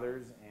 8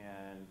 brothers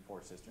and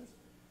 4 sisters.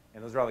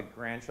 And those are all the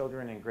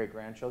grandchildren and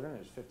great-grandchildren.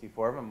 There's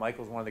 54 of them.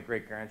 Michael's one of the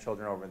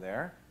great-grandchildren over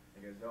there.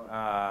 How you guys doing?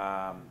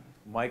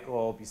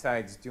 Michael,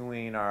 besides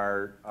doing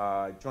our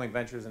joint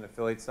ventures and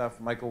affiliate stuff,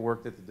 Michael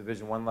worked at the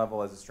Division I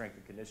level as a strength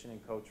and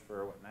conditioning coach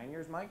for, what, 9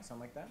 years, Mike?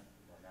 Something like that?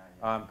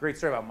 9 years. Great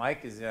story about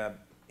Mike is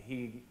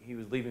he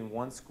was leaving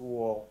one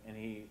school, and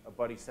a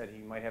buddy said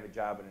he might have a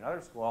job at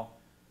another school.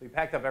 So he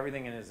packed up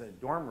everything in his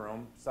dorm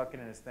room, stuck it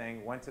in his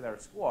thing, went to their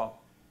school.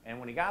 And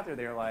when he got there,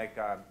 they were like,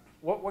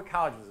 what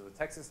college was it?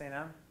 Texas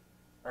A&M?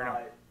 Or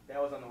no?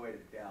 That was on the way to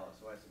Dallas,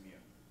 so SMU.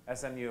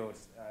 SMU,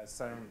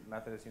 Southern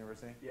Methodist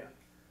University? Yeah.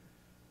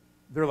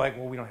 They're like,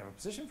 well, we don't have a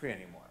position for you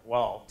anymore.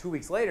 Well, 2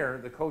 weeks later,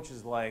 the coach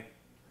is like,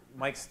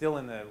 Mike's still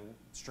in the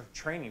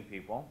training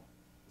people.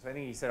 So I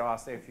think he said, oh, I'll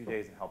stay a few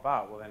days and help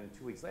out. Well, then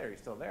 2 weeks later, he's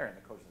still there. And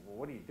the coach says, well,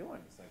 what are you doing?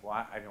 He's like, well,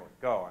 I know where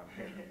to go. I'm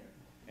here.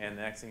 And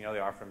the next thing you know, they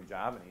offered him a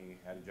job, and he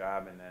had a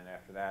job. And then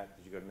after that,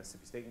 did you go to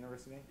Mississippi State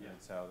University? Yeah.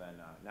 And so then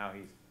now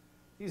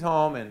he's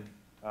home, and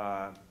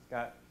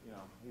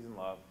he's in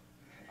love.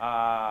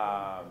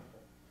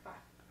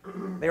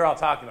 They were all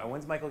talking about,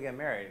 when's Michael get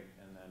married?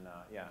 And then,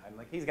 I'm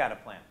like, he's got a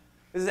plan.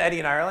 This is Eddie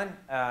and Ireland.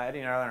 Eddie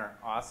and Ireland are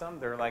awesome.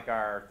 They're like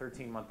our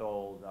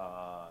 13-month-old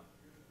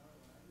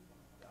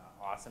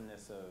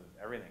awesomeness of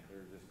everything.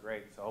 They're just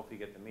great. So hopefully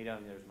you get to meet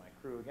them. There's my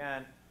crew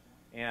again.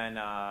 And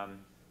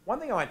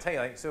one thing I want to tell you,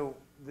 like, so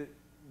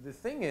the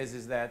thing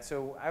is that,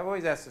 so I've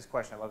always asked this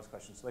question. I love this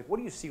question. So like, what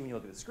do you see when you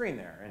look at the screen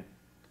there?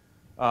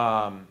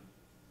 And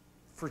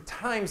for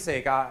time's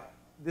sake,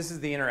 this is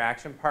the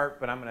interaction part,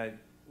 but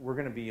we're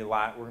gonna be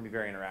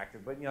very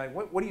interactive. But like,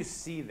 what do you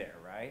see there,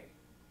 right?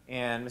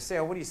 And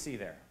Maseo, what do you see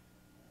there?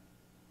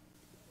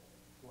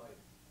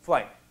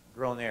 Flight,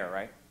 girl in the air,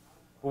 right?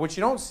 But what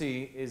you don't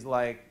see is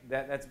like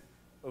that's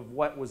of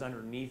what was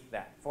underneath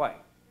that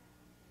flight.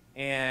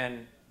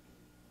 And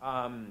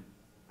one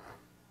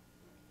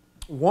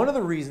of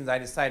the reasons I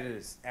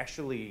decided to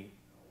actually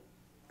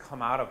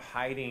come out of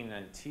hiding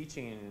and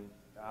teaching,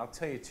 I'll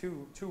tell you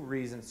two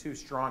reasons, 2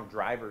 strong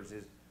drivers,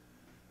 is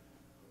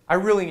I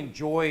really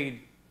enjoyed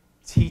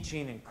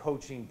teaching and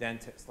coaching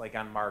dentists, like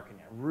on marketing.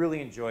 I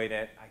really enjoyed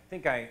it. I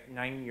think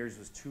 9 years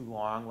was too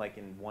long, like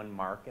in one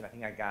market. I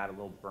think I got a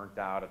little burnt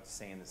out of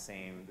saying the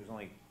same. There's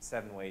only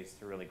 7 ways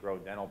to really grow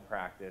dental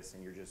practice,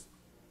 and you're just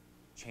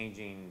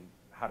changing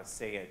how to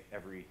say it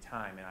every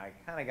time. And I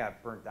kind of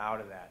got burnt out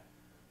of that.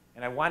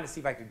 And I wanted to see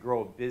if I could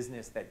grow a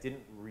business that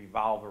didn't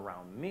revolve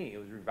around me. It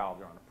was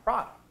revolved around a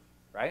product,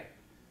 right?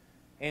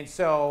 And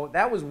so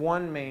that was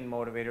one main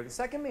motivator. The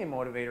second main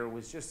motivator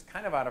was just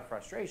kind of out of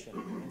frustration.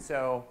 And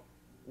so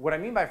what I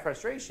mean by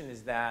frustration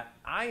is that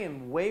I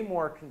am way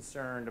more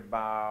concerned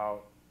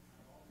about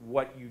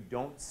what you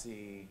don't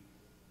see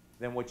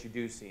than what you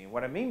do see. And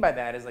what I mean by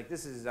that is, like,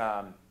 this is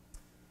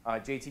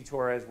JT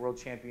Torres, world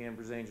champion,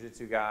 Brazilian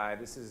Jiu-Jitsu guy.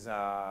 This is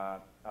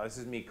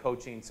me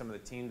coaching some of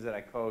the teams that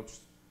I coached.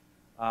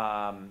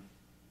 I'll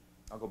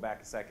go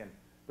back a second.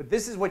 But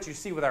this is what you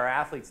see with our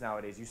athletes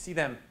nowadays. You see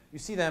them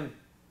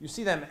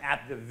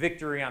at the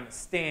victory on the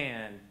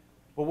stand.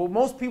 But what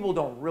most people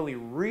don't really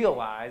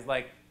realize,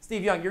 like,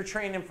 Steve Young, you're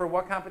training for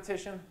what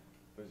competition?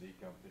 Physique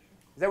competition.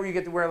 Is that where you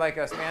get to wear like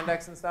a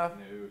spandex and stuff?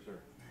 No, sir.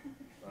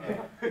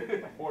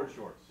 Board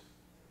shorts.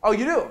 Oh,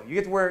 you do? You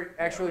get to wear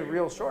actually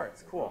real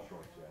shorts. Cool. Real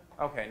shorts,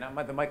 yeah. Okay,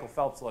 not the Michael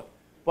Phelps look.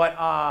 But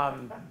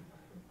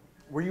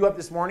were you up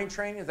this morning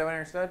training? Is that what I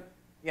understood?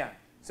 Yeah.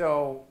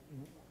 So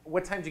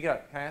what time did you get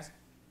up? Can I ask?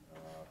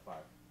 5.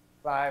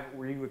 5.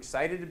 Were you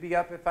excited to be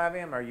up at 5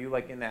 a.m.? Are you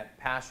like in that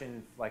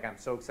passion, like I'm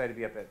so excited to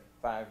be up at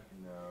 5?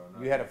 No,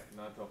 You had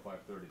not until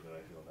 5:30 that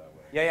I feel that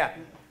way. Yeah.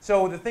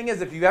 So the thing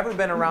is, if you've ever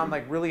been around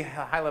like really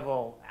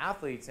high-level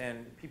athletes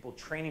and people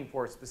training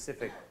for a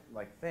specific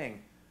like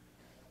thing,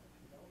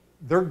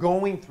 they're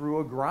going through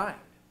a grind.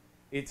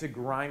 It's a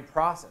grind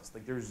process.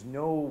 Like, there's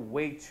no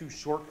way to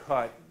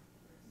shortcut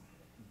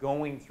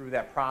going through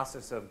that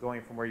process of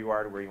going from where you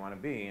are to where you want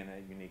to be in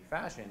a unique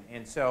fashion.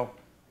 And so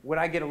what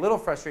I get a little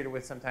frustrated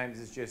with sometimes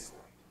is just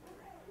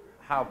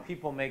how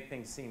people make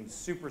things seem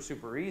super,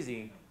 super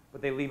easy,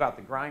 but they leave out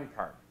the grind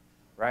part,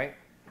 right?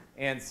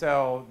 And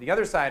so the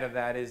other side of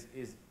that is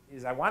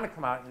I want to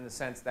come out in the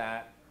sense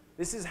that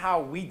this is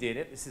how we did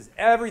it. This is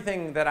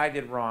everything that I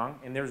did wrong,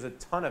 and there's a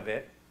ton of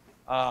it.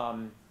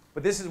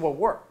 But this is what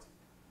worked.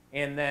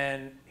 And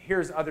then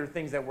here's other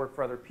things that work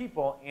for other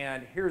people,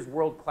 and here's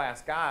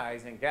world-class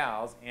guys and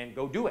gals, and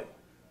go do it,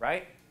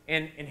 right?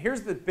 And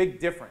here's the big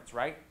difference,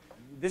 right?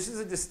 This is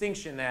a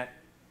distinction that,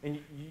 and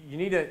you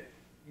need to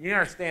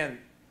understand,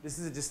 this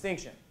is a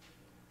distinction.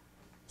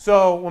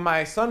 So when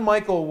my son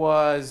Michael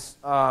was,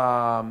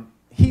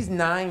 he's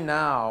 9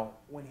 now.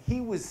 When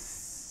he was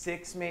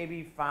 6,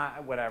 maybe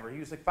 5, whatever, he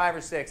was like 5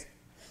 or 6.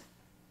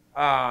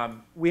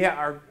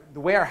 The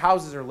way our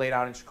houses are laid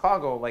out in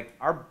Chicago, like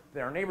our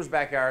neighbor's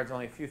backyard is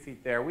only a few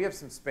feet there. We have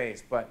some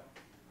space, but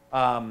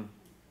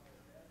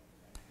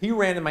he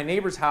ran to my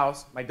neighbor's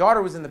house. My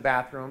daughter was in the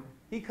bathroom.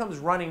 He comes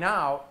running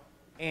out,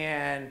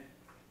 and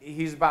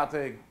he's about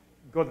to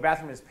go to the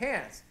bathroom in his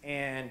pants.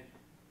 And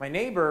my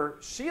neighbor,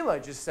 Sheila,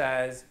 just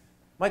says,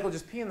 Michael,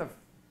 just pee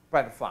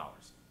by the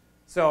flowers.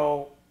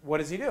 So what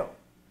does he do?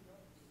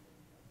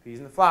 Pees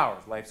in the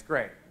flowers. Life's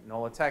great.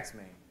 Nola texts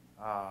me.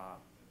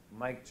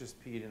 Mike just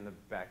peed in the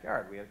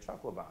backyard. We had a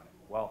chuckle about it.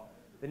 Well,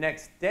 the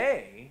next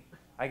day,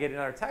 I get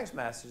another text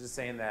message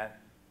saying that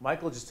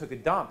Michael just took a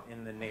dump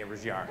in the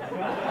neighbor's yard.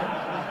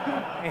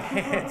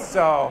 And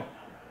so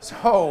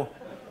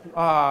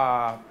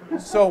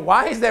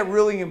why is that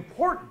really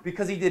important?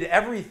 Because he did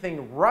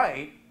everything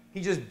right. He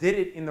just did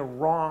it in the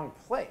wrong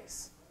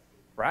place,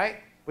 right?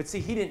 But see,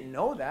 he didn't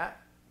know that.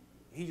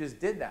 He just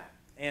did that.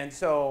 And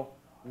so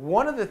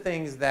one of the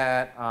things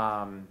that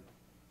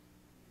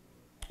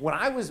when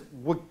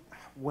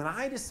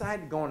I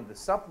decided to go into the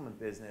supplement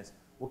business,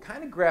 what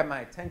kind of grabbed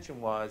my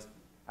attention was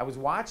I was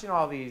watching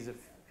all these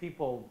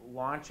people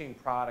launching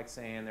products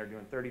saying they're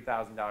doing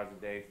 $30,000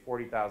 a day,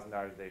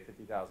 $40,000 a day,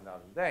 $50,000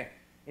 a day.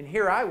 And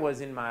here I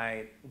was in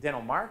my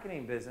dental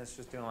marketing business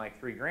just doing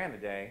like $3 grand a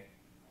day,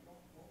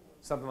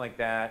 something like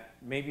that,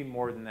 maybe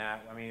more than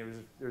that. I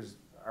mean, there's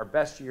our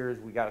best years,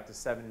 we got up to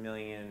 7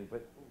 million,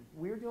 but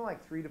we were doing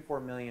like 3 to 4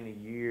 million a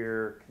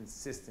year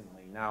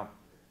consistently. Now,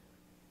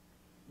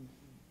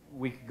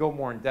 we could go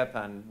more in depth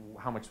on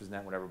how much was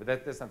net, whatever, but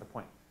that's not the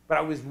point. But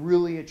I was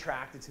really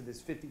attracted to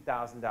this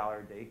 $50,000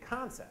 a day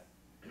concept.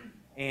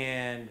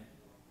 And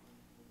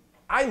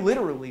I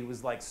literally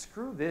was like,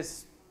 screw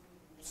this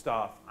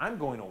stuff, I'm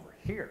going over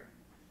here.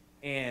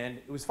 And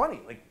it was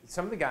funny, like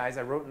some of the guys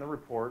I wrote in the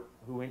report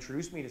who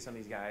introduced me to some of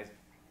these guys,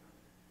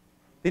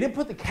 they didn't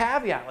put the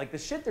caveat, like the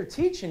shit they're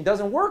teaching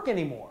doesn't work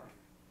anymore.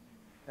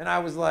 And I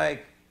was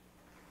like,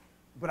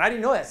 but I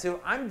didn't know that. So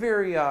I'm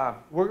very,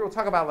 we'll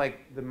talk about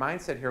like the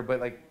mindset here, but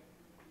like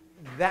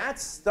that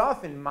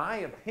stuff, in my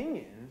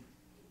opinion,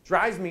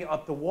 drives me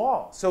up the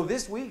wall. So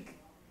this week,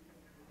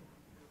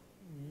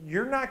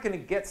 you're not going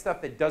to get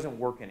stuff that doesn't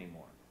work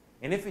anymore.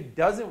 And if it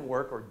doesn't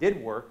work or did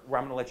work,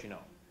 well, I'm going to let you know.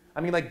 I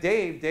mean, like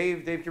Dave,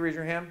 can you raise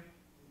your hand?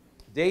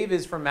 Dave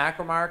is from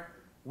Macromark.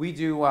 We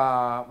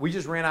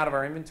just ran out of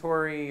our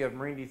inventory of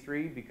Marine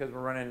D3 because we're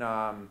running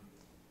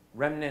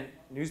remnant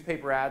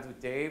newspaper ads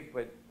with Dave,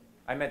 but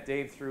I met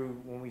Dave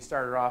through when we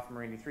started off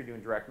Marine D3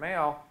 doing direct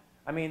mail.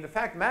 I mean, the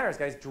fact of the matter is,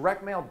 guys,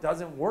 direct mail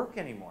doesn't work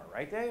anymore,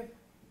 right, Dave?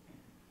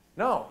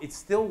 No, it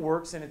still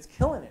works and it's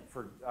killing it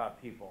for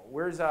people.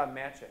 Where's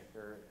Maciek?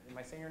 Or am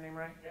I saying your name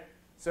right? Yeah.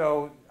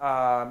 So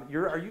are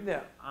you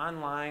the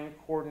online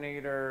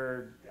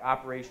coordinator,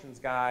 operations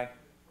guy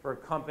for a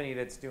company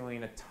that's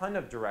doing a ton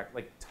of direct,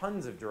 like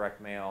tons of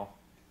direct mail,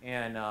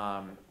 and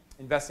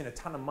investing a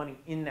ton of money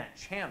in that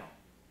channel,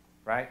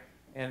 right?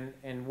 And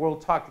we'll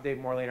talk to Dave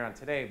more later on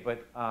today,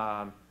 but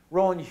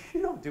Roland,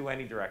 you don't do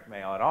any direct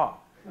mail at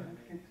all.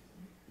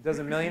 It does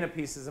 1 million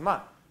pieces a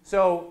month.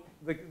 So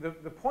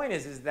the point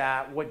is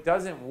that what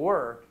doesn't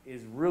work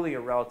is really a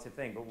relative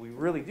thing, but we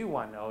really do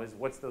want to know is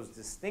what's those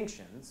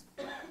distinctions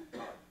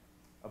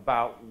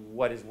about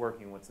what is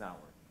working, what's not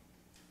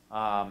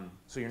working.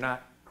 So you're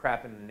not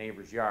crapping in the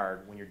neighbor's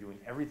yard when you're doing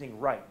everything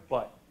right,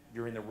 but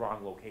you're in the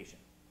wrong location.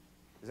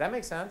 Does that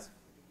make sense?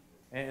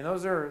 And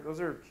those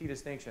are key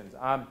distinctions.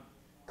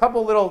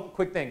 Couple little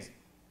quick things.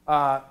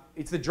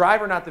 It's the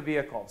driver, not the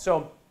vehicle.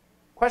 So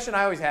question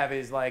I always have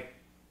is like,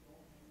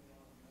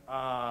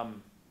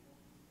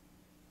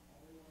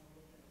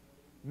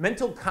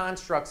 mental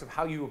constructs of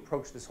how you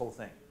approach this whole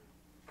thing.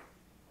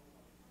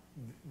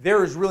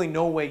 There is really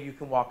no way you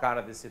can walk out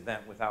of this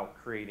event without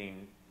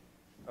creating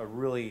a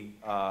really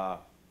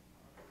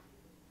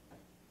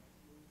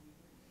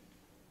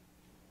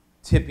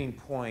tipping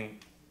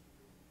point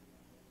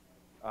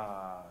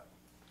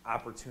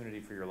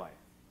opportunity for your life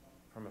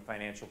from a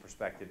financial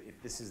perspective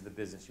if this is the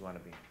business you want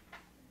to be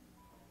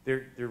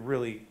in.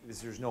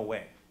 There's no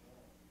way.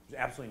 There's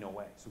absolutely no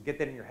way. So get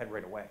that in your head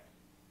right away.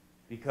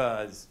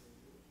 Because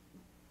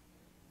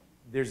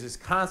there's this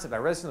concept, I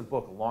read this in a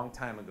book a long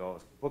time ago,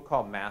 it's a book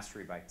called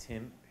Mastery by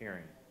Tim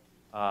Peering.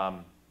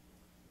 And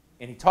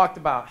he talked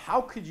about how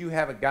could you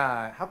have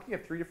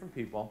 3 different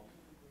people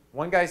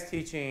One guy's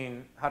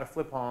teaching how to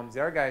flip homes.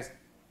 The other guy's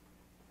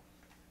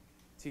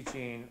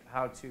teaching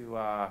how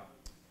to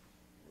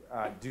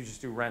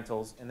just do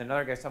rentals. And then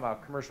another guy's talking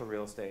about commercial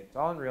real estate. It's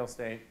all in real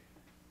estate.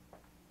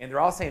 And they're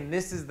all saying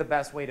this is the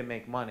best way to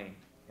make money.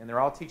 And they're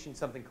all teaching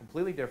something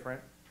completely different,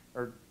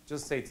 or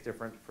just say it's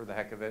different for the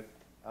heck of it.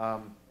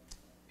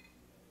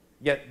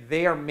 Yet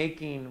they are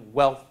making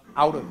wealth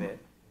out of it,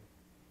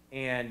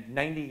 and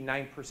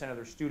 99% of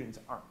their students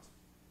aren't.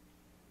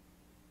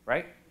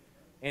 Right?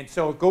 And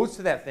so it goes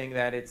to that thing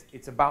that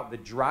it's about the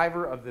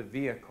driver of the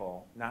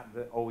vehicle, not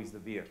always the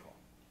vehicle.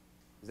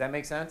 Does that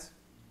make sense?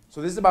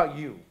 So this is about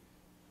you.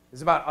 This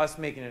is about us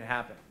making it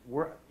happen.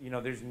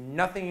 There's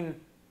nothing.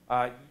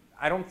 I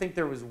don't think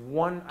there was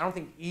one. I don't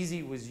think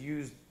easy was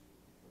used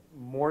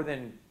more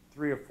than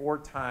 3 or 4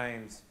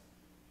 times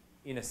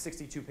in a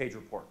 62-page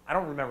report. I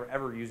don't remember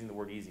ever using the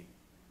word easy.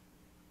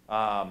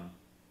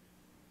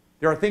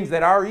 There are things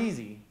that are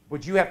easy,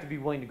 but you have to be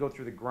willing to go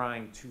through the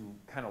grind to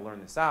kind of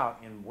learn this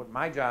out. And what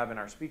my job and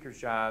our speakers'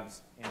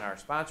 jobs and our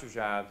sponsors'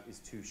 jobs is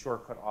to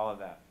shortcut all of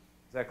that.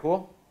 Is that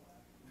cool?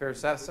 Fair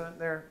assessment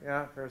there?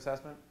 Yeah, fair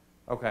assessment?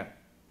 Okay.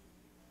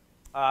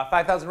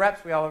 5,000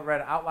 reps, we all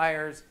read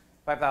outliers.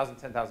 5,000,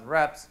 10,000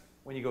 reps.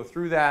 When you go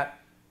through that,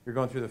 you're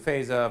going through the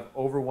phase of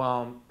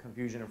overwhelm,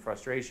 confusion, and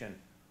frustration.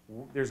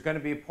 There's going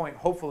to be a point,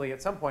 hopefully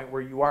at some point,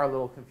 where you are a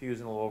little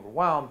confused and a little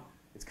overwhelmed.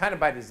 It's kind of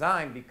by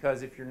design,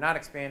 because if you're not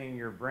expanding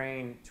your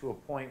brain to a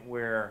point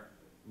where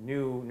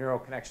new neural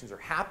connections are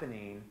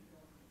happening,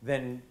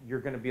 then you're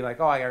going to be like,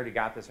 oh, I already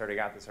got this, already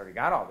got this, already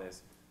got all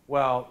this.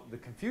 Well, the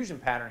confusion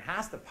pattern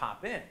has to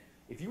pop in.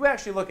 If you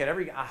actually look at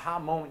every aha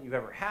moment you've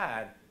ever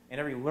had and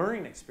every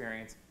learning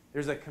experience,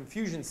 there's a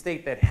confusion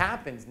state that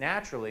happens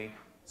naturally,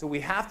 so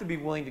we have to be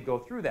willing to go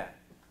through that.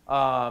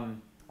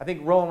 I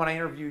think, Roland, when I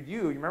interviewed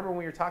you, you remember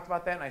when we talked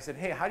about that? And I said,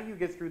 hey, how do you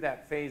get through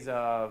that phase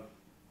of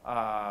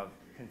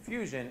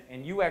confusion?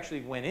 And you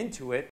actually went into it